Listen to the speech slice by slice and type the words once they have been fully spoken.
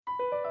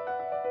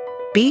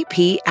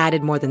BP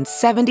added more than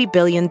 $70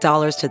 billion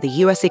to the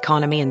U.S.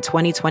 economy in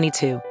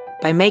 2022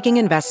 by making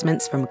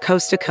investments from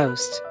coast to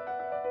coast.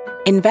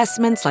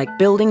 Investments like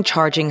building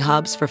charging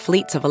hubs for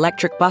fleets of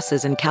electric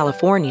buses in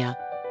California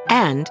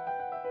and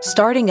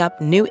starting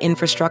up new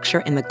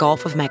infrastructure in the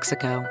Gulf of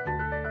Mexico.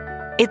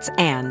 It's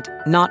and,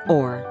 not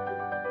or.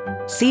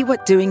 See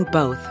what doing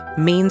both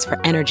means for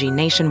energy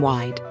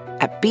nationwide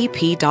at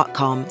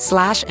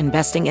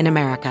bp.com/investing in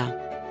America.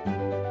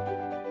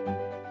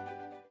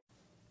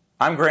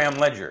 I'm Graham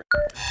Ledger,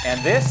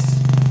 and this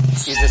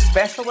is a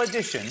special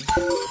edition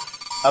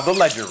of the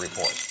Ledger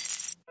Report.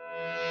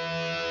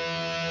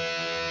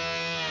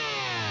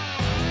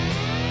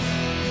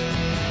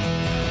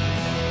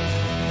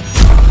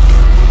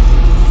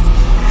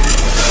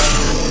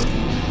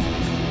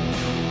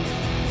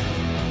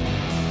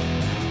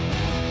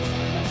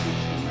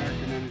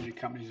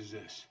 Companies is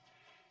this: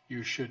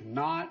 you should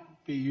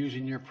not be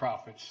using your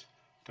profits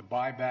to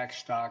buy back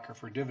stock or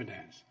for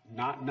dividends.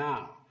 Not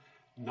now,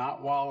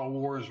 not while a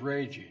war is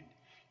raging.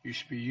 You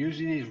should be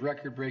using these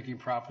record-breaking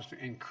profits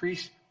to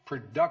increase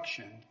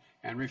production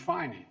and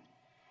refining.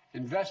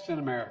 Invest in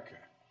America,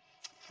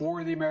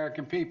 for the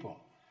American people.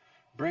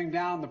 Bring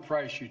down the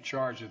price you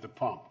charge at the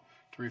pump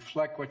to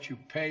reflect what you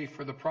pay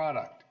for the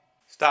product.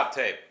 Stop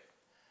tape.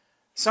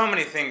 So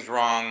many things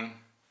wrong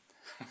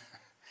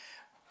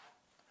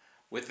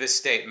with this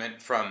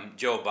statement from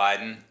Joe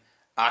Biden,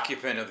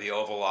 occupant of the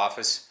Oval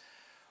Office.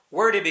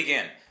 Where to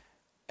begin?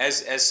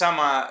 As some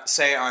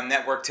say on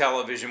network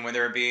television when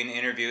they're being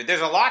interviewed, there's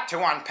a lot to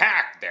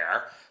unpack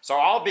there, so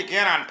I'll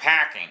begin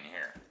unpacking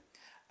here.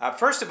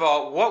 First of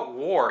all, what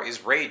war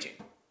is raging?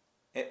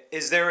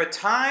 Is there a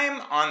time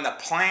on the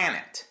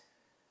planet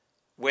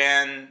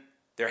when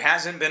there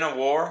hasn't been a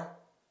war,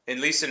 at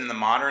least in the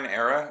modern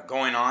era,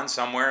 going on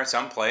somewhere,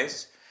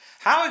 someplace?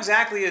 How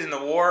exactly is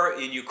the war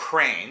in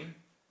Ukraine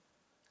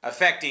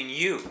affecting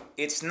you?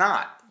 It's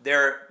not.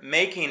 They're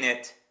making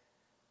it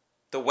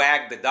the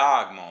wag the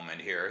dog moment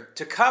here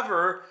to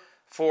cover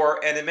for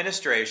an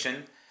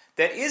administration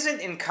that isn't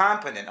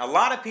incompetent. A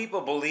lot of people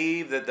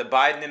believe that the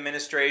Biden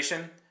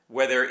administration,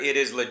 whether it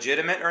is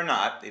legitimate or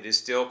not, it is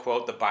still,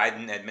 quote, the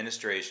Biden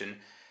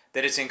administration,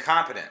 that it's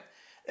incompetent.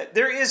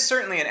 There is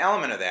certainly an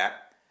element of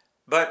that,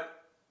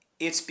 but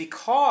it's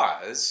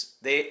because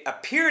they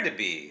appear to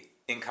be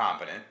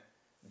incompetent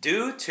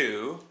due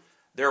to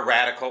their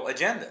radical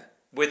agenda,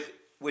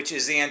 which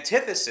is the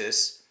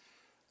antithesis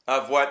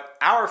of what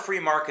our free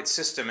market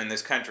system in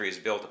this country is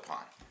built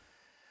upon.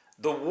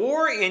 The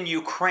war in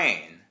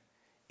Ukraine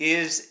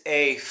is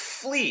a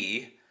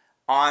flea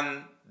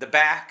on the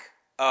back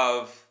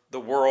of the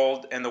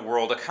world and the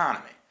world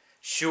economy.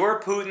 Sure,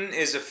 Putin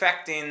is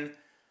affecting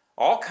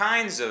all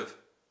kinds of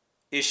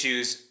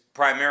issues,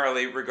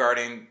 primarily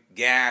regarding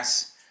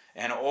gas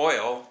and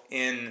oil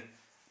in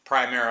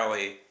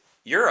primarily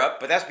Europe,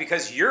 but that's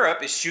because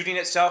Europe is shooting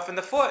itself in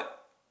the foot.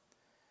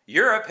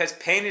 Europe has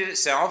painted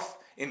itself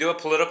into a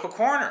political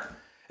corner.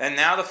 And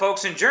now the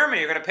folks in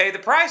Germany are going to pay the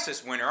price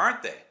this winter,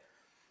 aren't they?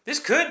 This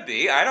could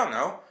be, I don't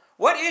know.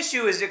 What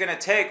issue is it going to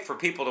take for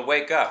people to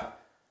wake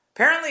up?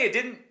 Apparently it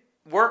didn't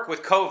work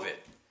with COVID.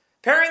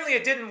 Apparently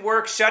it didn't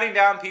work shutting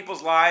down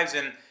people's lives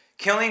and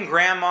killing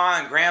grandma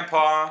and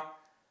grandpa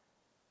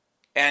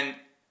and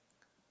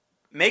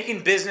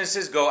making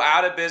businesses go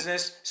out of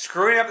business,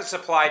 screwing up the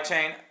supply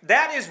chain.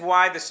 That is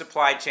why the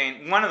supply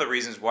chain, one of the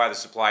reasons why the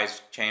supply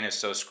chain is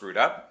so screwed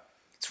up.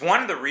 It's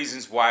one of the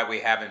reasons why we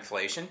have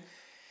inflation.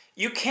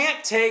 You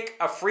can't take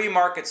a free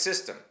market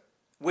system,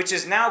 which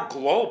is now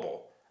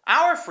global.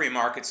 Our free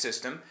market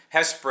system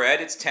has spread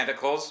its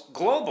tentacles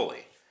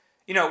globally.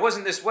 You know, it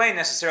wasn't this way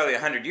necessarily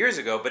 100 years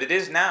ago, but it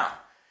is now.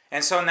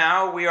 And so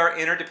now we are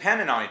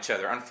interdependent on each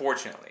other,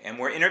 unfortunately. And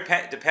we're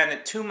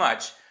interdependent too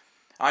much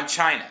on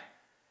China.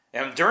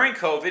 And during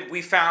COVID,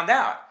 we found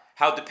out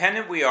how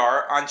dependent we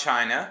are on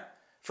China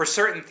for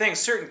certain things,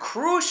 certain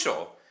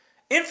crucial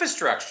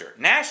infrastructure,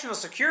 national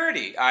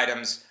security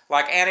items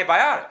like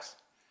antibiotics.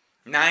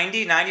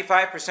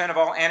 95% of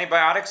all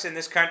antibiotics in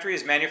this country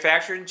is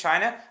manufactured in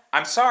China.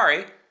 I'm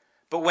sorry,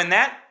 but when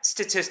that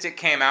statistic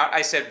came out,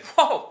 I said,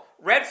 whoa,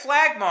 red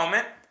flag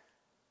moment.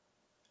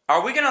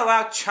 Are we going to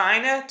allow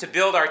China to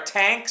build our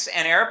tanks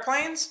and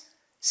airplanes?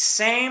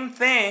 Same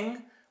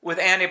thing with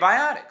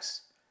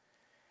antibiotics.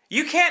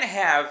 You can't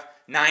have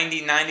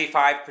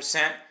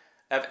 95%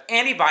 of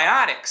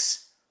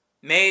antibiotics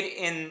made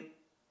in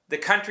the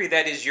country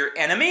that is your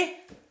enemy?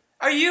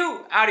 Are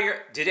you out of your...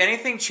 Did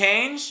anything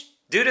change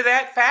due to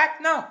that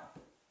fact? No.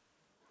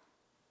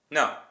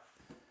 No.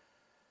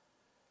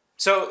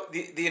 So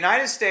the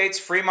United States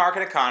free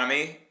market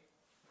economy,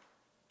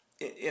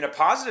 in a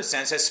positive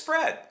sense, has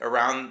spread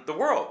around the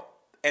world.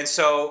 And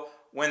so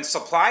when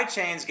supply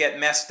chains get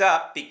messed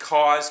up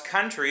because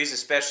countries,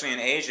 especially in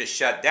Asia,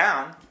 shut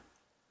down,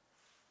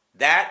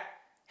 that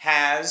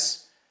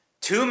has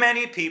too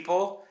many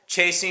people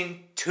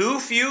chasing too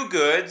few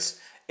goods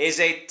is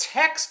a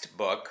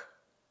textbook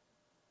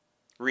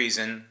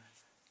reason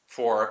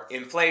for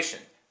inflation.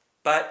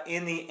 But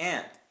in the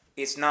end,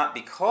 it's not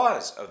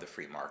because of the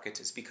free markets,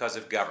 it's because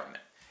of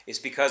government. It's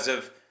because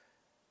of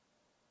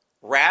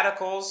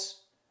radicals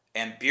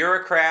and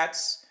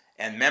bureaucrats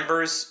and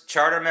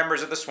charter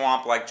members of the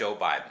swamp like Joe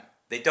Biden.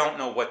 They don't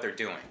know what they're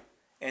doing.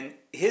 And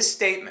his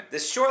statement,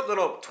 this short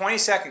little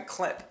 20-second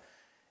clip,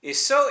 is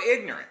so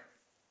ignorant,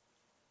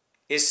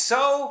 is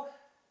so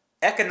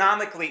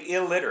economically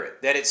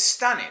illiterate that it's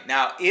stunning.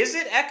 Now, is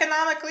it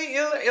economically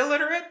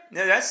illiterate?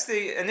 No, that's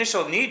the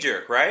initial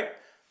knee-jerk, right?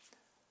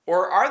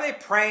 Or are they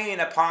preying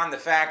upon the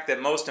fact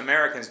that most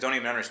Americans don't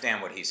even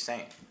understand what he's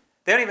saying?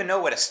 They don't even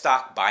know what a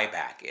stock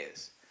buyback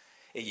is.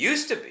 It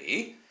used to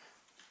be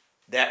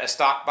that a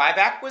stock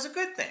buyback was a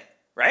good thing,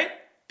 right?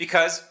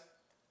 Because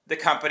the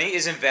company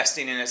is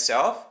investing in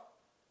itself,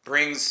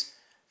 brings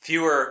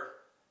fewer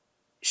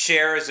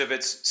shares of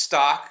its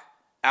stock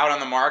out on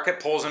the market,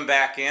 pulls them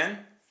back in,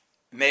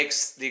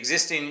 makes the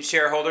existing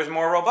shareholders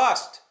more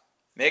robust,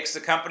 makes the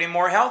company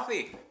more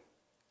healthy.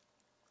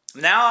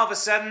 Now all of a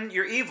sudden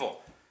you're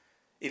evil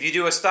if you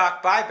do a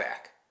stock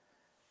buyback.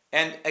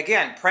 And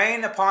again,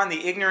 preying upon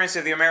the ignorance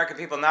of the American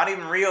people, not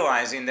even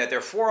realizing that their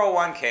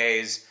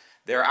 401ks,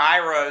 their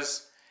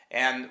IRAs,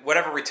 and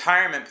whatever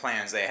retirement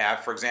plans they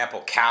have, for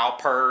example,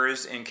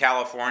 CalPERS in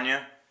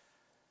California,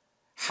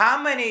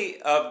 how many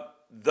of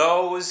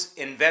those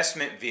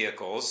investment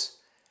vehicles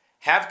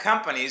have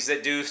companies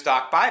that do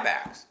stock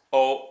buybacks?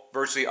 Oh,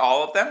 virtually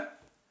all of them.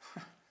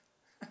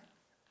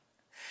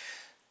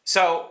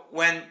 So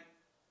when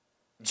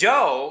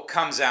Joe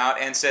comes out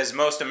and says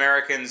most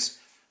Americans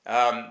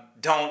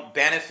don't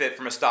benefit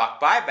from a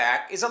stock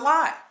buyback, is a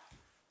lie.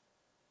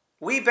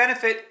 We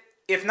benefit,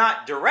 if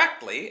not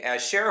directly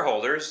as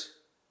shareholders,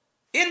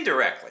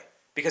 indirectly,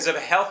 because of a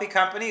healthy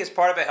company as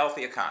part of a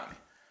healthy economy.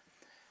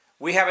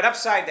 We have it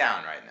upside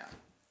down right now.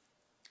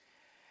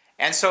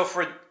 And so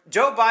for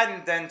Joe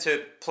Biden then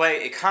to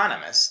play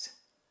economist,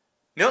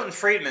 Milton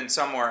Friedman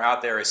somewhere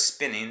out there is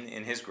spinning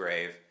in his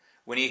grave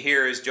when he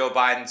hears Joe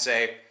Biden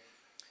say,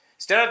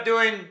 instead of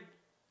doing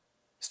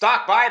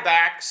stock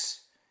buybacks,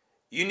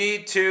 you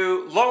need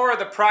to lower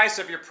the price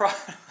of your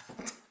product.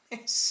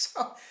 It's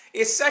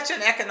such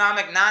an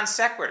economic non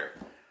sequitur.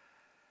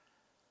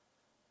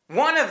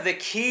 One of the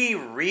key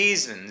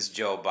reasons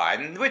Joe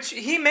Biden, which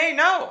he may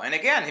know, and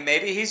again,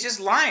 maybe he's just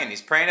lying,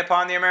 he's preying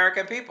upon the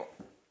American people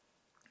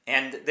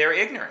and their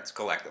ignorance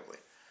collectively.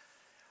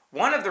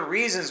 One of the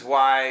reasons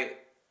why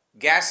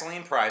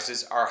gasoline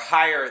prices are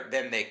higher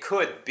than they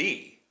could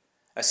be,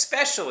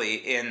 especially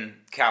in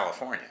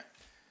California,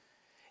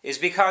 is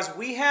because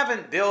we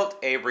haven't built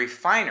a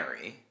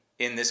refinery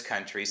in this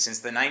country since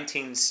the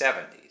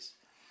 1970s.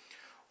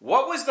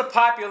 What was the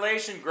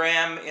population,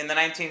 Graham, in the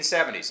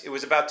 1970s? It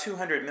was about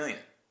 200 million.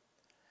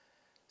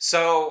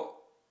 So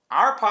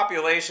our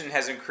population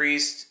has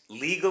increased,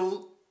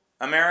 legal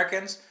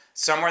Americans,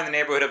 somewhere in the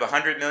neighborhood of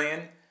 100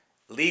 million,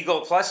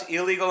 legal plus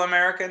illegal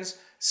Americans,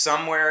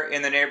 somewhere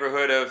in the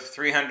neighborhood of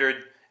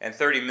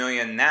 330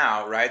 million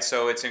now, right?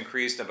 So it's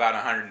increased about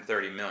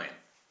 130 million.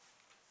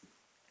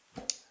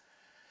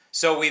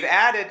 So we've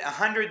added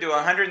 100 to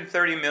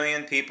 130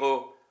 million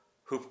people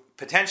who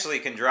potentially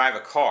can drive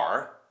a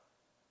car,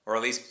 or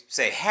at least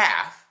say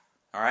half,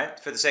 all right,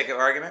 for the sake of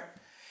argument.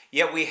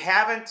 Yet we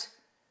haven't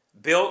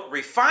built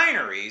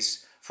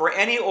refineries for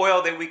any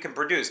oil that we can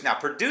produce. Now,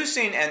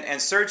 producing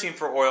and searching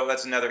for oil,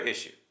 that's another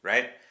issue,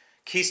 right?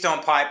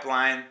 Keystone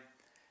Pipeline,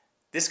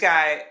 this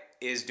guy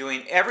is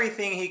doing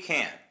everything he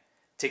can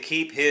to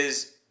keep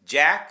his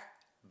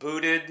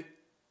jack-booted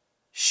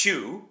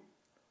shoe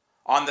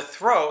on the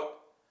throat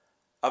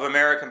of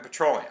American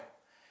petroleum.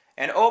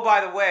 And oh,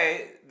 by the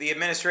way, the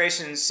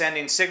administration's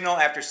sending signal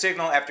after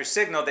signal after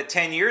signal that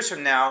 10 years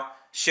from now,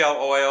 Shell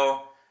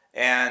Oil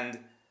and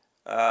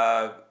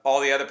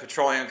all the other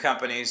petroleum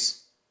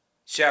companies,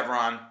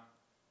 Chevron,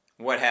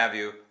 what have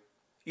you,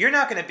 you're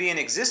not going to be in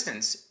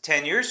existence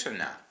 10 years from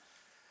now.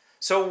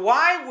 So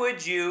why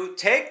would you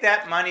take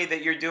that money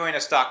that you're doing a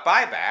stock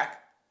buyback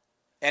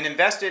and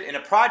invest it in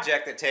a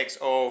project that takes,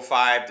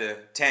 5 to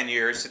 10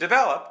 years to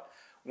develop,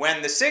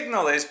 when the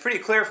signal is pretty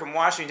clear from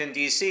Washington,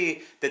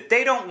 D.C., that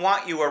they don't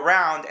want you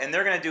around and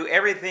they're going to do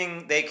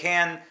everything they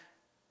can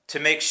to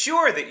make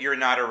sure that you're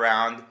not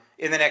around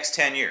in the next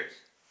 10 years?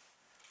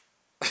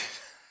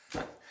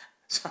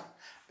 So,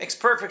 makes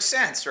perfect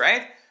sense,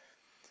 right?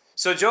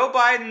 So Joe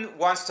Biden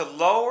wants to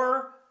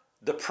lower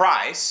the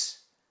price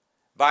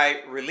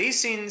by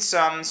releasing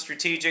some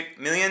strategic,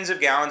 millions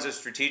of gallons of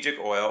strategic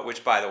oil,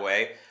 which, by the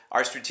way,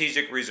 our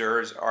strategic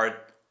reserves are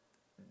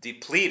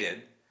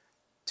depleted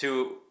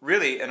to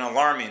really an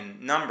alarming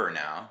number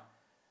now.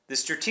 The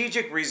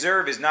strategic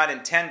reserve is not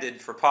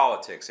intended for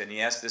politics, and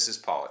yes, this is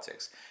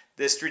politics.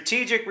 The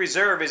strategic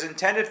reserve is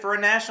intended for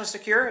national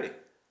security.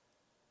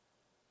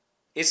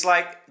 It's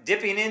like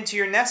dipping into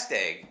your nest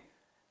egg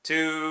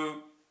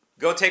to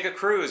go take a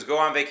cruise, go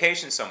on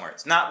vacation somewhere.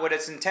 It's not what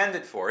it's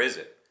intended for, is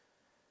it?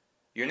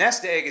 Your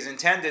nest egg is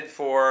intended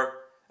for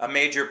a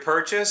major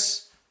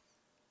purchase,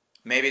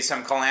 maybe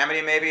some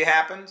calamity maybe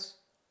happens.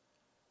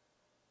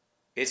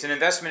 It's an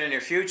investment in your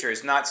future.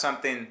 It's not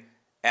something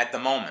at the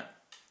moment.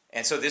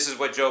 And so this is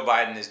what Joe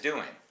Biden is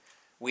doing.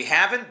 We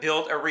haven't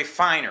built a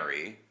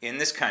refinery in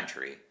this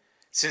country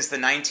since the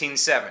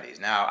 1970s.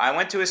 Now, I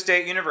went to a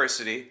state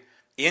university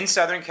in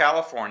Southern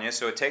California,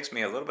 so it takes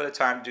me a little bit of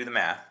time to do the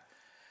math.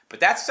 But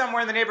that's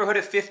somewhere in the neighborhood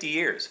of 50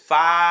 years.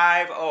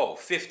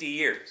 50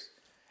 years.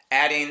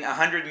 Adding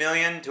 100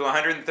 million to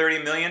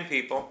 130 million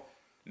people,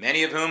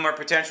 many of whom are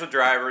potential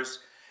drivers.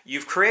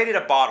 You've created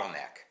a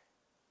bottleneck,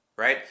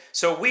 right?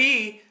 So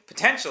we,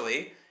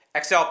 potentially,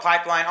 XL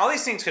Pipeline, all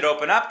these things could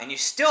open up and you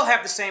still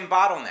have the same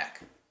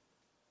bottleneck.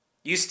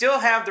 You still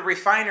have the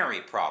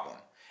refinery problem.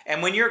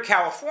 And when you're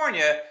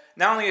California,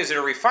 not only is it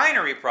a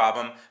refinery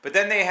problem, but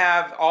then they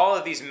have all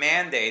of these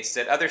mandates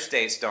that other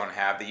states don't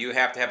have, that you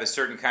have to have a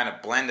certain kind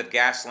of blend of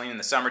gasoline in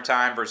the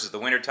summertime versus the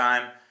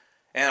wintertime,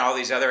 and all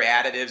these other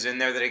additives in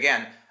there that,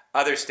 again,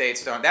 other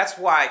states don't. That's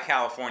why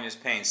California is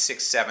paying $6,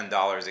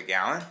 $7 a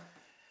gallon.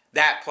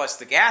 That plus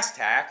the gas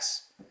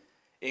tax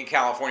in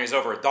California is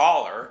over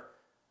 $1.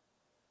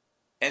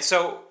 And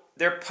so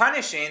they're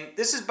punishing,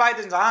 this is by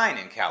design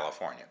in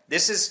California.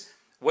 This is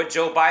what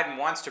Joe Biden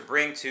wants to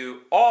bring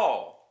to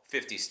all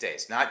 50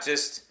 states, not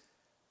just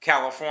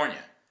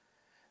California.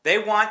 They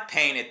want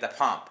pain at the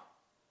pump.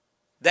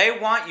 They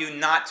want you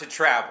not to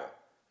travel.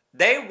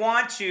 They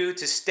want you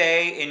to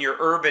stay in your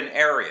urban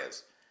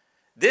areas.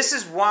 This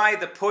is why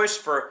the push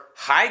for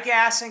high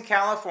gas in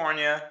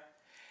California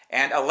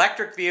and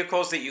electric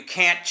vehicles that you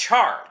can't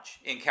charge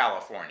in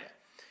California.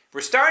 We're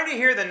starting to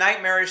hear the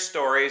nightmarish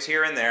stories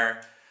here and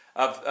there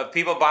of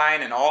people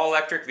buying an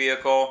all-electric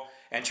vehicle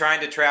and trying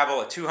to travel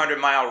a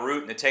 200-mile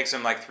route and it takes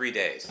them like 3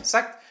 days.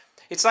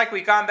 It's like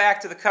we've gone back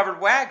to the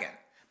covered wagon.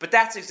 But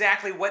that's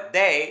exactly what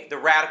the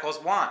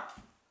radicals, want.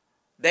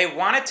 They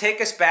want to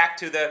take us back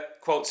to the,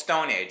 quote,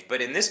 Stone Age,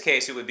 but in this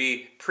case it would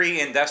be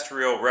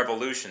pre-industrial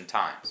revolution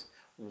times.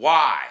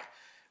 Why?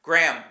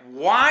 Graham,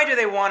 why do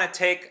they want to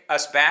take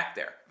us back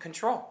there?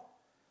 Control.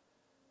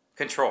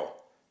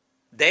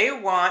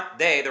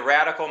 The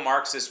radical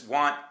Marxists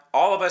want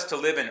all of us to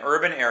live in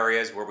urban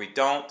areas where we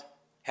don't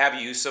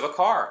have use of a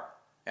car.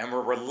 And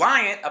we're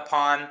reliant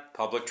upon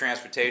public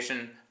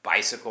transportation,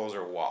 bicycles,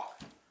 or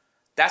walk.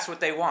 That's what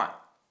they want.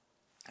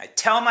 I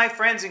tell my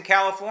friends in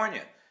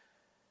California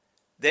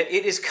that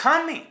it is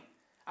coming.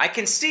 I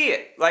can see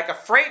it like a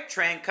freight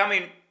train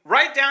coming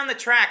right down the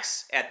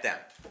tracks at them.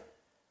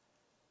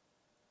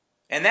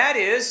 And that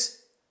is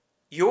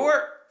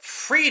your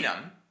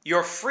freedom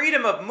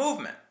of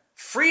movement.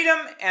 Freedom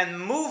and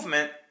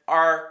movement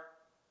are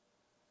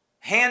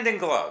hand in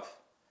glove.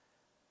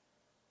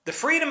 The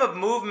freedom of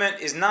movement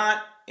is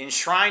not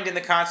enshrined in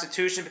the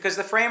Constitution because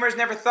the framers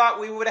never thought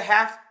we would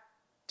have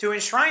to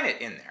enshrine it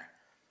in there.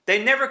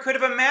 They never could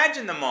have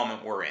imagined the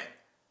moment we're in,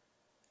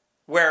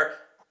 where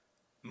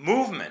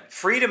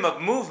freedom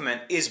of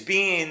movement is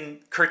being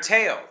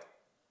curtailed,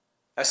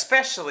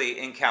 especially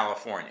in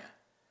California.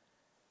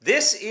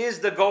 This is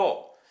the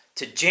goal,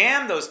 to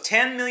jam those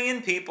 10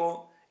 million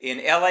people in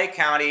LA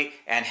County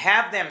and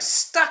have them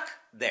stuck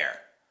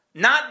there,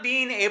 not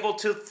being able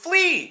to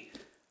flee,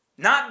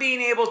 not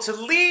being able to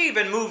leave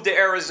and move to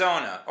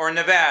Arizona or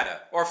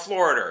Nevada or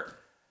Florida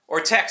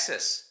or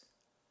Texas.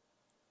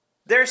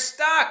 They're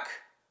stuck.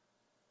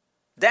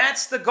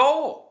 That's the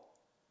goal.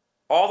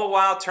 All the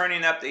while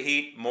turning up the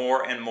heat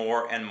more and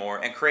more and more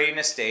and creating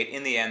a state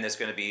in the end that's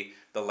going to be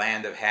the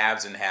land of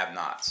haves and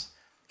have-nots.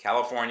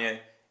 California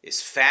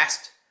is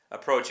fast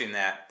approaching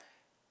that.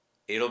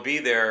 It'll be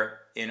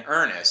there in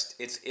earnest.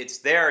 It's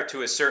there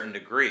to a certain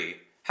degree.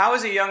 How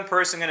is a young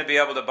person going to be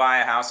able to buy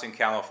a house in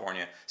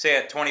California, say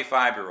a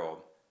 25-year-old,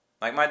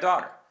 like my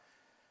daughter,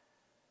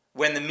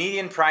 when the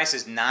median price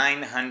is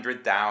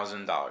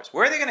 $900,000?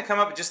 Where are they going to come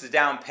up with just the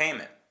down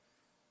payment?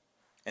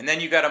 And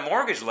then you got a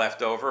mortgage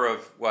left over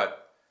of,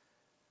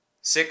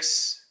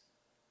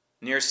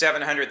 near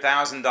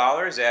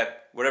 $700,000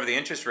 at whatever the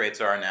interest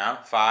rates are now,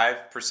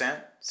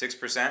 5%,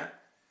 6%.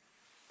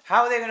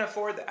 How are they going to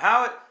afford that?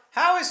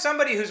 How is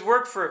somebody who's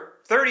worked for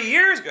 30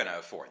 years going to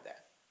afford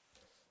that?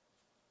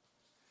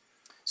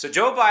 So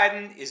Joe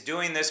Biden is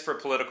doing this for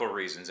political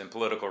reasons and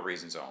political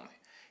reasons only.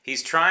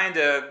 He's trying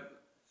to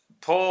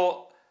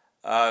pull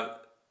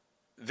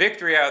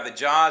victory out of the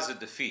jaws of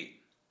defeat.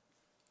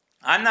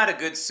 I'm not a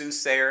good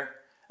soothsayer.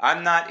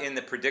 I'm not in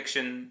the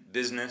prediction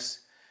business.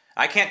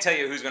 I can't tell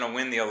you who's going to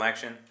win the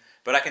election,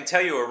 but I can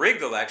tell you a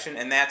rigged election,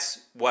 and that's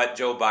what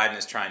Joe Biden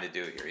is trying to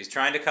do here. He's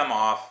trying to come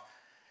off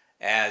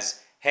as,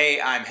 hey,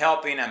 I'm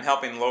helping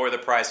lower the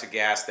price of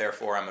gas,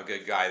 therefore I'm a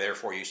good guy,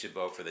 therefore you should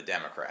vote for the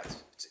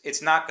Democrats.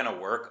 It's not going to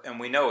work, and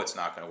we know it's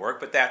not going to work,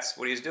 but that's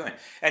what he's doing.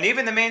 And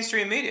even the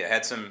mainstream media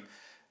had some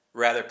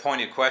rather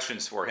pointed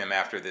questions for him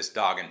after this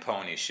dog and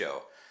pony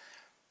show.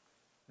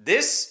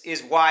 This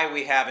is why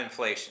we have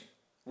inflation.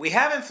 We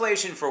have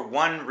inflation for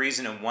one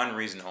reason and one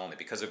reason only,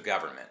 because of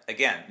government.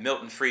 Again,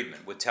 Milton Friedman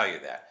would tell you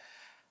that.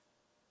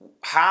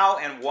 How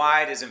and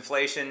why does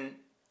inflation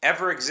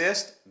ever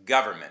exist?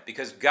 Government.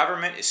 Because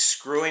government is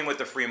screwing with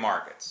the free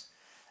markets.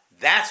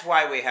 That's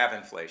why we have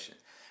inflation.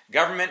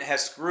 Government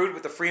has screwed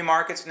with the free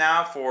markets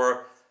now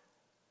for,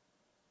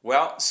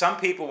 some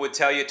people would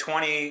tell you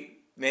 20,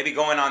 maybe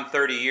going on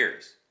 30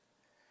 years.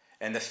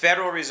 And the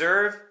Federal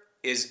Reserve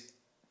is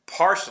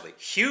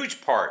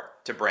huge part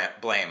to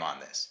blame on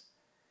this.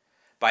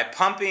 By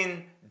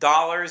pumping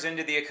dollars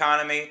into the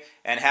economy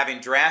and having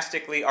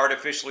drastically,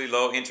 artificially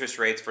low interest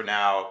rates for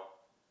now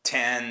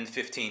 10,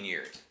 15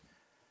 years.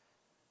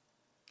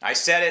 I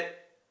said it,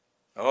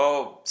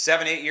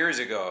 7, 8 years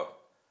ago,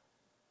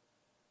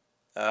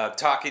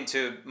 talking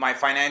to my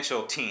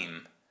financial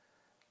team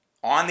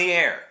on the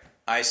air.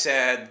 I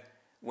said,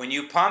 when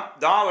you pump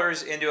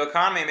dollars into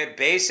economy, I mean,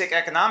 basic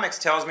economics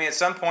tells me at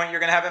some point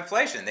you're going to have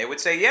inflation. They would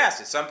say, yes,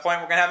 at some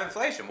point we're going to have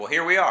inflation. Well,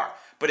 here we are.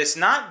 But it's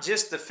not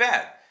just the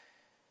Fed.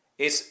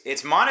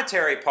 It's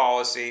monetary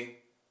policy,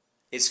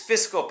 it's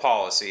fiscal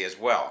policy as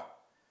well.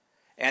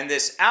 And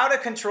this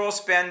out-of-control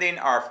spending,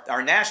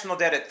 our national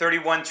debt at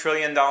 $31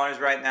 trillion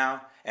right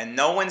now, and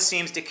no one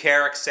seems to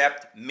care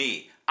except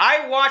me.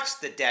 I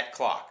watch the debt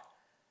clock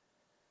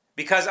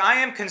because I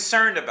am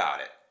concerned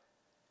about it.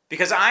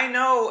 Because I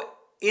know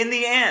in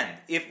the end,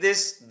 if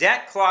this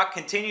debt clock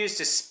continues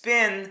to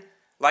spin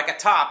like a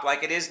top,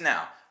 like it is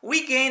now,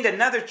 we gained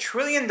another $1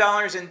 trillion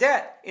in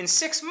debt in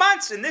 6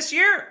 months in this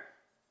year.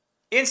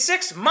 In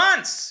 6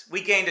 months,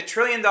 we gained $1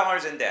 trillion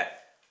in debt.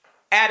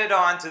 Added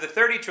on to the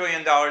 $30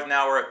 trillion,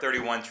 now we're at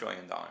 $31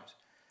 trillion.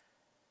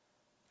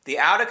 The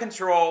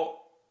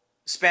out-of-control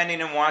spending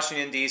in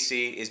Washington,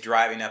 D.C. is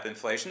driving up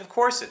inflation. Of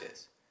course it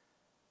is.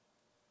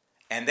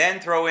 And then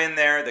throw in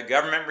there the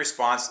government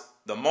response,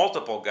 the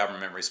multiple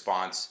government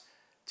response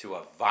to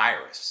a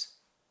virus,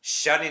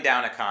 shutting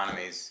down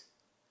economies,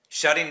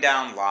 shutting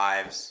down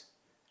lives,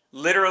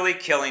 literally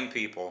killing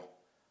people.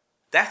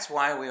 That's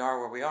why we are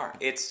where we are.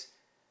 It's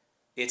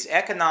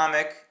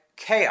economic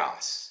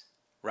chaos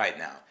right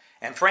now.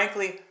 And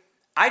frankly,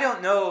 I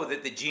don't know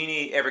that the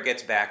genie ever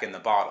gets back in the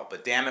bottle,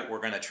 but damn it, we're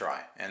going to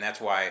try. And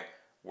that's why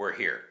we're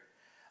here.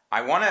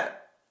 I want to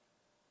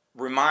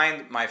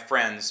remind my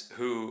friends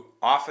who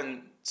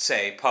often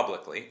say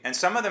publicly, and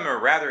some of them are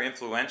rather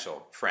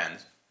influential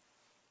friends,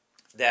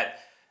 that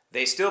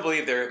they still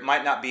believe there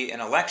might not be an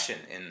election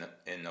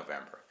in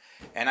November.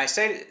 And I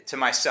say to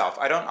myself,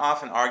 I don't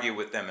often argue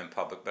with them in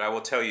public, but I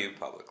will tell you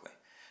publicly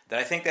that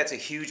I think that's a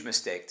huge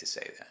mistake to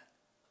say that.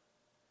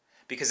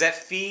 Because that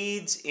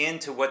feeds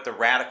into what the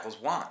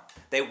radicals want.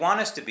 They want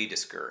us to be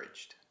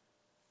discouraged.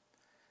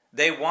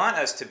 They want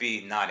us to be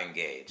not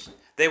engaged.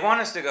 They want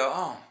us to go,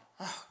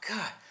 oh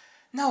God,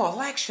 no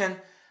election,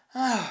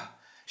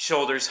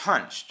 shoulders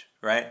hunched,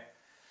 right?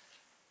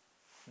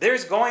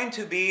 There's going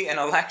to be an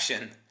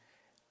election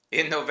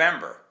in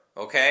November,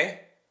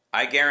 okay?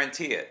 I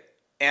guarantee it.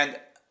 And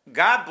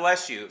God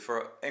bless you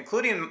for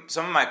including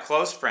some of my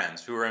close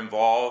friends who are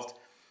involved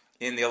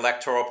in the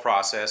electoral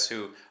process,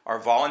 who are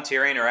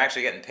volunteering or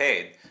actually getting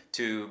paid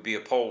to be a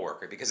poll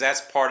worker, because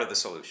that's part of the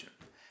solution.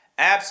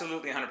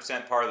 Absolutely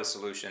 100% part of the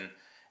solution,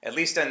 at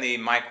least on the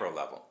micro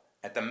level.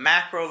 At the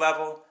macro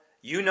level,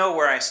 you know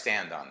where I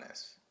stand on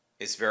this.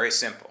 It's very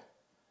simple.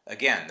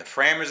 Again, the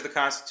framers of the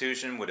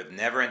Constitution would have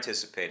never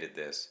anticipated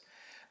this,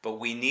 but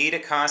we need a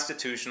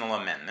constitutional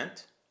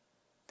amendment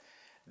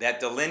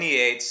that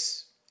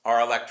delineates our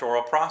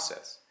electoral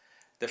process.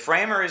 The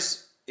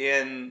framers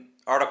in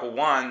Article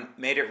 1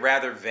 made it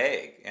rather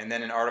vague, and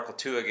then in Article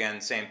 2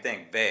 again, same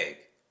thing, vague.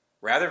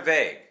 Rather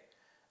vague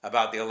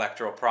about the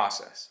electoral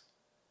process.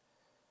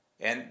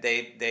 And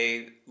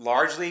they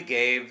largely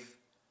gave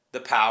the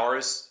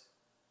powers,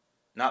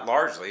 not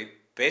largely,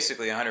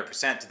 basically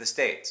 100% to the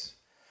states.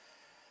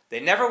 They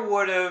never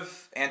would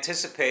have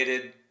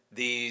anticipated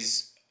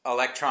these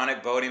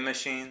electronic voting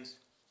machines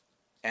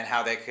and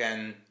how they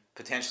can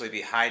potentially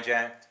be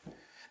hijacked.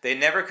 They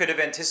never could have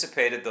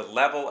anticipated the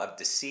level of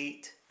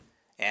deceit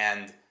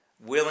and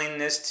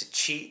willingness to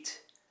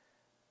cheat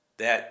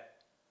that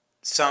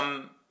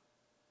some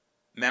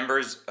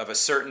members of a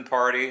certain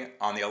party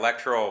on the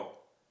electoral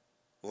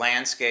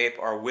landscape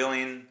are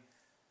willing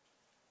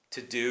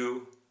to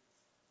do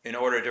in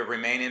order to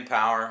remain in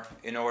power,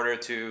 in order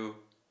to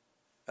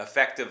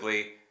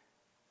effectively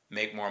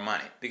make more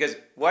money. Because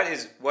what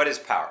is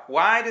power?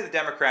 Why do the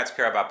Democrats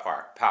care about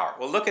power?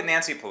 Well, look at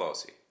Nancy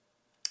Pelosi.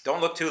 Don't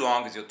look too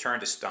long because you'll turn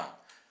to stone.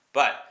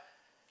 But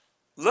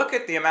look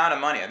at the amount of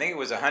money. I think it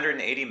was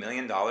 $180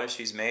 million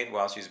she's made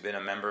while she's been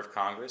a member of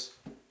Congress.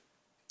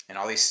 And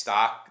all these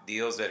stock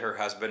deals that her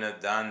husband had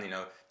done,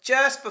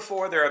 just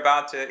before they're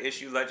about to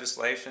issue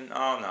legislation.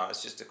 Oh no,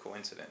 it's just a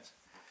coincidence.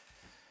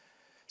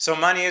 So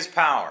money is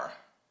power.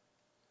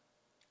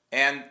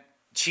 And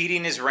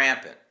cheating is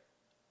rampant.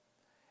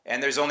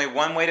 And there's only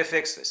one way to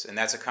fix this, and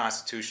that's a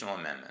constitutional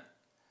amendment.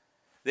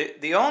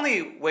 The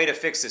only way to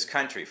fix this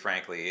country,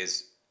 frankly,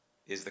 is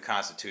the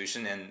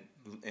Constitution and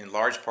in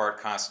large part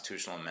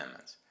constitutional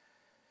amendments.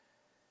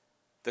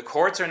 The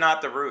courts are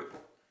not the root.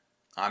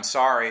 I'm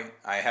sorry.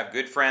 I have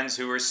good friends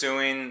who are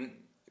suing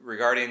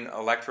regarding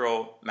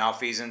electoral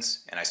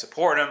malfeasance, and I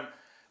support them,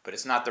 but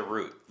it's not the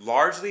root.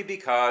 Largely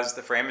because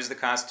the framers of the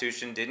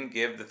Constitution didn't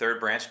give the third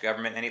branch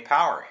government any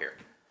power here.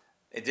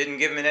 It didn't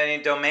give them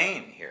any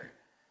domain here.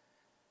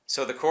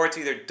 So the courts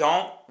either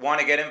don't want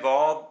to get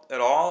involved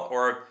at all,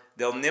 or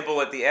they'll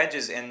nibble at the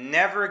edges and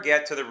never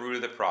get to the root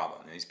of the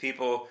problem. These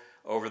people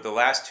over the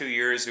last 2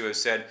 years who have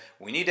said,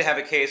 we need to have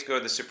a case go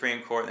to the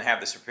Supreme Court and have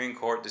the Supreme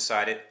Court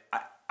decide it.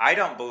 I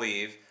don't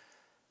believe,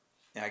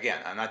 and again,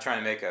 I'm not trying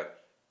to make a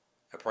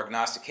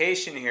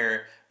prognostication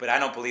here, but I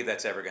don't believe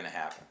that's ever going to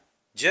happen.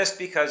 Just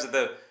because of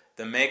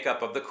the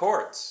makeup of the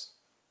courts.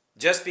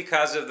 Just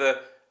because of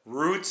the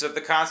roots of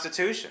the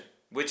Constitution,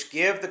 which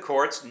give the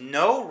courts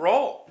no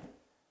role,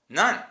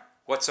 none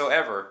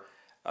whatsoever,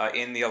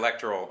 in the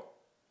electoral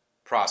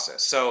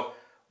process. So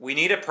we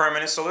need a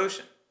permanent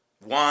solution.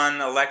 One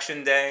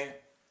election day,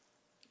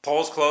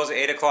 polls close at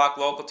 8 o'clock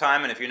local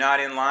time, and if you're not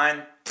in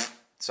line,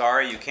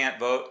 sorry, you can't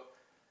vote.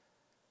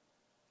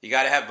 You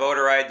got to have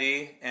voter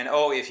ID. And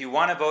if you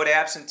want to vote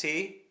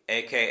absentee,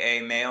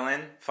 aka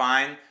mail-in,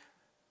 fine,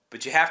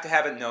 but you have to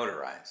have it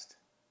notarized.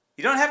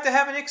 You don't have to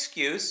have an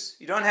excuse.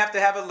 You don't have to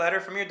have a letter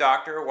from your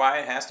doctor or why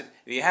it has to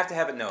be. You have to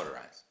have it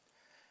notarized.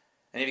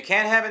 And if you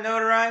can't have it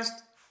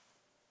notarized,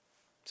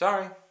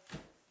 sorry,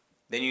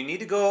 then you need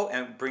to go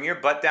and bring your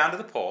butt down to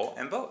the poll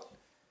and vote.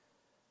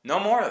 No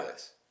more of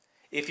this.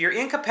 If you're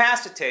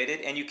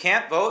incapacitated and you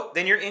can't vote,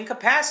 then you're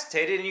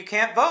incapacitated and you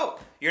can't vote.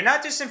 You're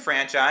not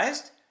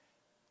disenfranchised.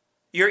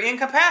 You're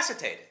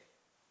incapacitated.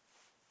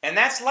 And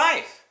that's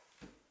life.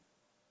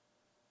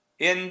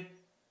 In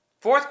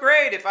 4th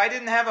grade, if I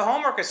didn't have a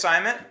homework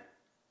assignment,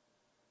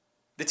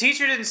 the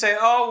teacher didn't say,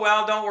 oh,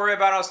 well, don't worry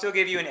about it, I'll still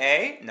give you an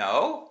A.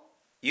 No,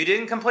 you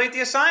didn't complete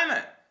the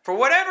assignment for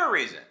whatever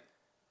reason.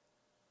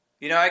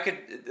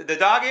 The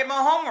dog ate my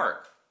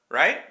homework,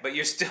 right? But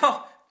you're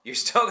still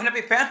going to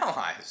be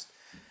penalized.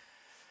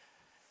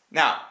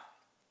 Now,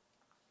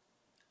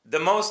 the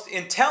most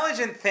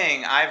intelligent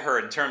thing I've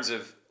heard in terms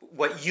of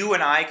what you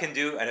and I can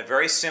do at a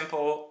very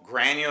simple,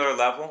 granular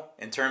level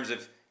in terms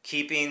of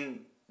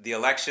keeping the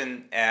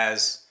election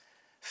as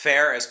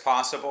fair as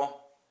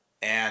possible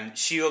and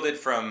shielded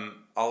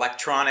from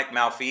electronic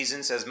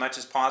malfeasance as much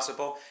as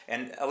possible.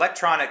 And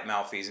electronic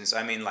malfeasance,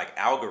 I mean like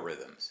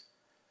algorithms.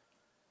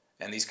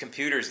 And these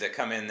computers that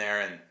come in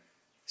there and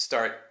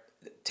start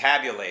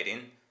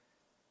tabulating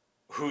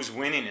who's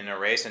winning in a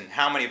race and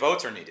how many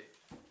votes are needed.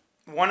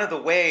 One of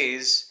the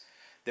ways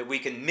that we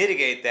can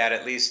mitigate that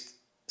at least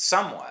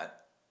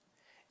somewhat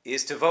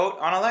is to vote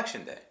on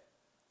Election Day.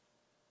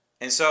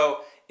 And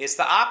so it's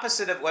the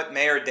opposite of what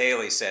Mayor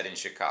Daley said in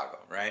Chicago,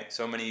 right?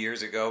 So many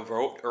years ago,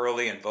 vote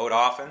early and vote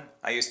often.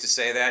 I used to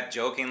say that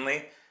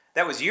jokingly.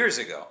 That was years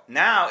ago.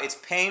 Now it's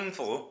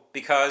painful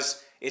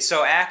because it's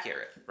so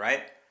accurate,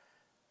 right?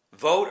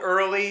 Vote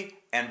early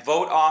and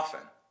vote often.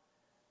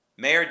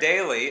 Mayor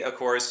Daley, of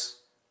course,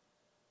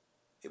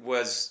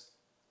 was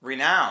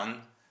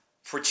renowned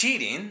for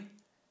cheating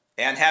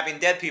and having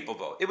dead people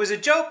vote. It was a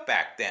joke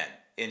back then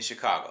in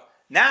Chicago.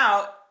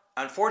 Now,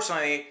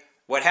 unfortunately,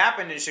 what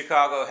happened in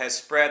Chicago has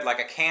spread like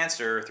a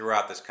cancer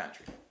throughout this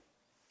country.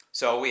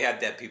 So we had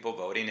dead people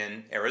voting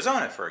in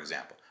Arizona, for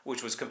example,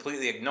 which was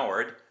completely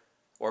ignored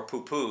or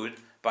poo-pooed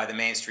by the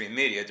mainstream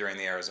media during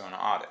the Arizona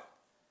audit.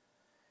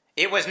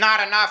 It was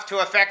not enough to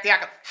affect the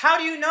outcome. How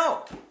do you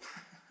know?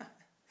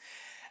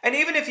 And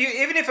even if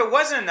it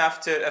wasn't enough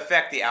to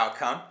affect the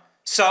outcome,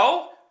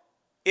 so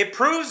it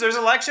proves there's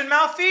election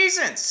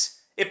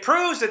malfeasance. It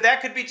proves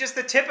that could be just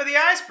the tip of the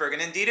iceberg,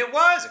 and indeed it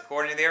was,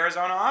 according to the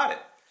Arizona audit.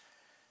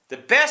 The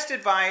best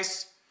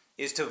advice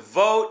is to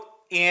vote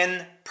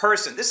in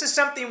person. This is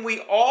something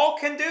we all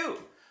can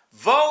do.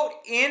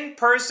 Vote in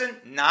person,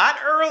 not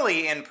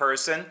early in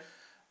person.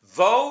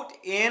 Vote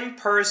in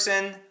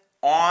person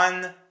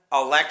on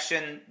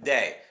Election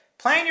Day.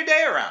 Plan your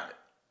day around it.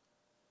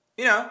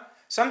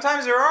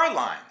 Sometimes there are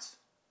lines.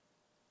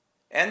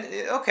 And,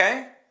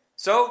 okay,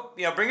 so,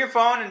 bring your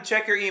phone and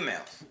check your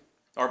emails.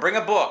 Or bring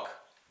a book.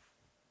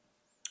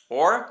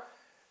 Or,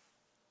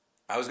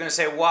 I was going to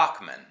say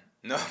Walkman.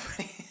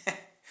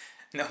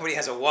 Nobody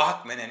has a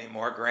Walkman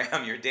anymore.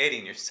 Graham, you're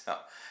dating yourself.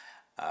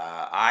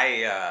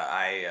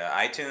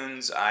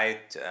 iTunes,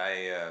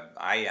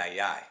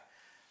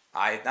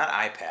 not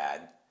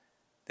iPad,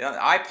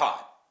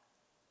 iPod.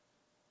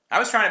 I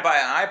was trying to buy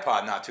an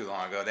iPod not too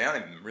long ago. They don't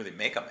even really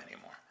make them anymore.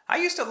 I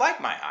used to like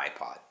my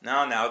iPod.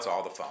 Now it's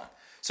all the phone.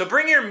 So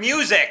bring your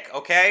music,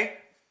 okay?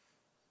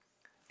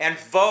 And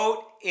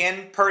vote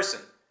in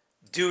person.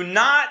 Do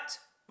not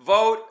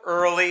vote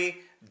early.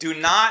 Do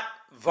not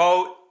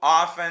vote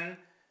often.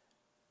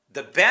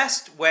 The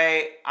best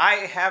way I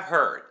have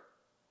heard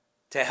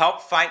to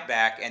help fight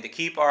back and to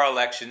keep our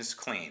elections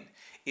clean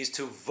is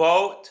to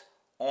vote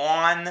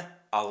on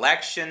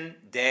Election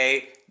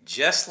Day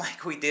just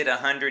like we did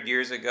 100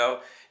 years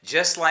ago,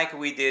 just like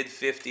we did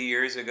 50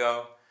 years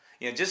ago,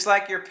 just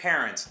like your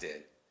parents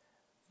did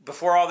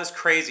before all this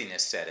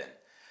craziness set in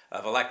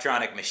of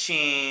electronic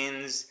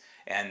machines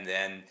and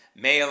then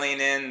mailing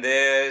in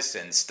this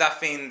and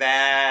stuffing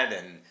that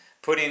and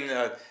pulling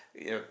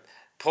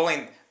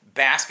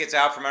baskets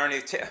out from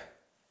underneath.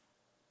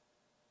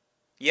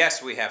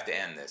 Yes, we have to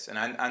end this, and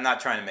I'm not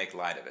trying to make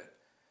light of it.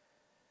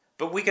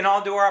 But we can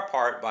all do our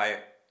part by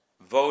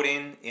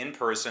voting in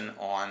person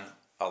on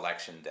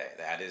Election Day.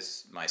 That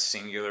is my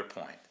singular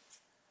point.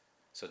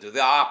 So do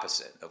the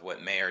opposite of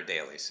what Mayor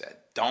Daley said.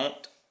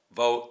 Don't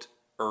vote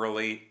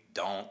early.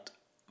 Don't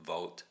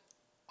vote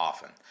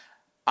often.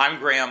 I'm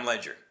Graham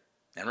Ledger.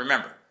 And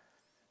remember,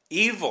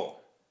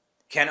 evil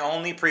can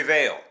only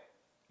prevail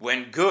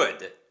when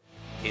good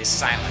is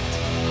silent.